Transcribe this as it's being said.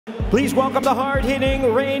Please welcome the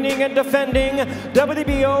hard-hitting, reigning and defending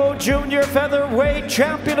WBO Junior Featherweight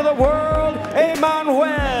Champion of the World, Emanuel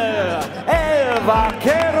El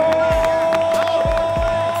Vaquero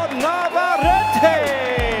Navarrete.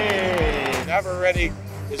 Navarrete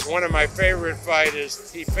is one of my favorite fighters.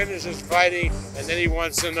 He finishes fighting and then he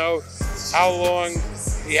wants to know how long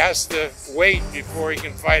he has to wait before he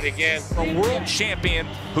can fight again. A world champion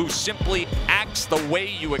who simply acts the way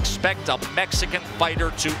you expect a Mexican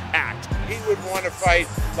fighter to act. He would want to fight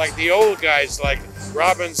like the old guys, like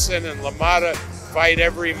Robinson and LaMotta, fight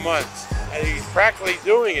every month. And he's practically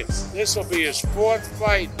doing it. This will be his 4th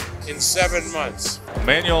fight in 7 months.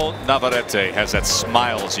 Emanuel Navarrete has that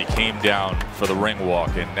smile as he came down for the ring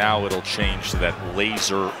walk, and now it'll change to that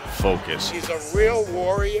laser focus. He's a real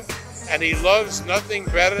warrior, and he loves nothing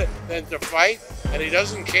better than to fight, and he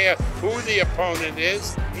doesn't care who the opponent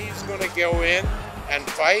is. He's going to go in and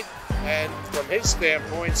fight, and from his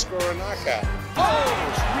standpoint, score a knockout. Oh,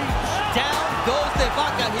 down goes the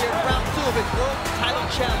Vaca here in round 2 of his world title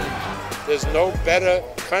challenge. There's no better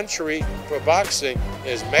country for boxing.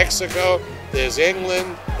 There's Mexico, there's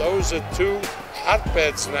England. Those are 2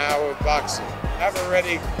 hotbeds now of boxing.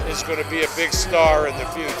 Navarrete is going to be a big star in the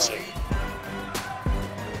future.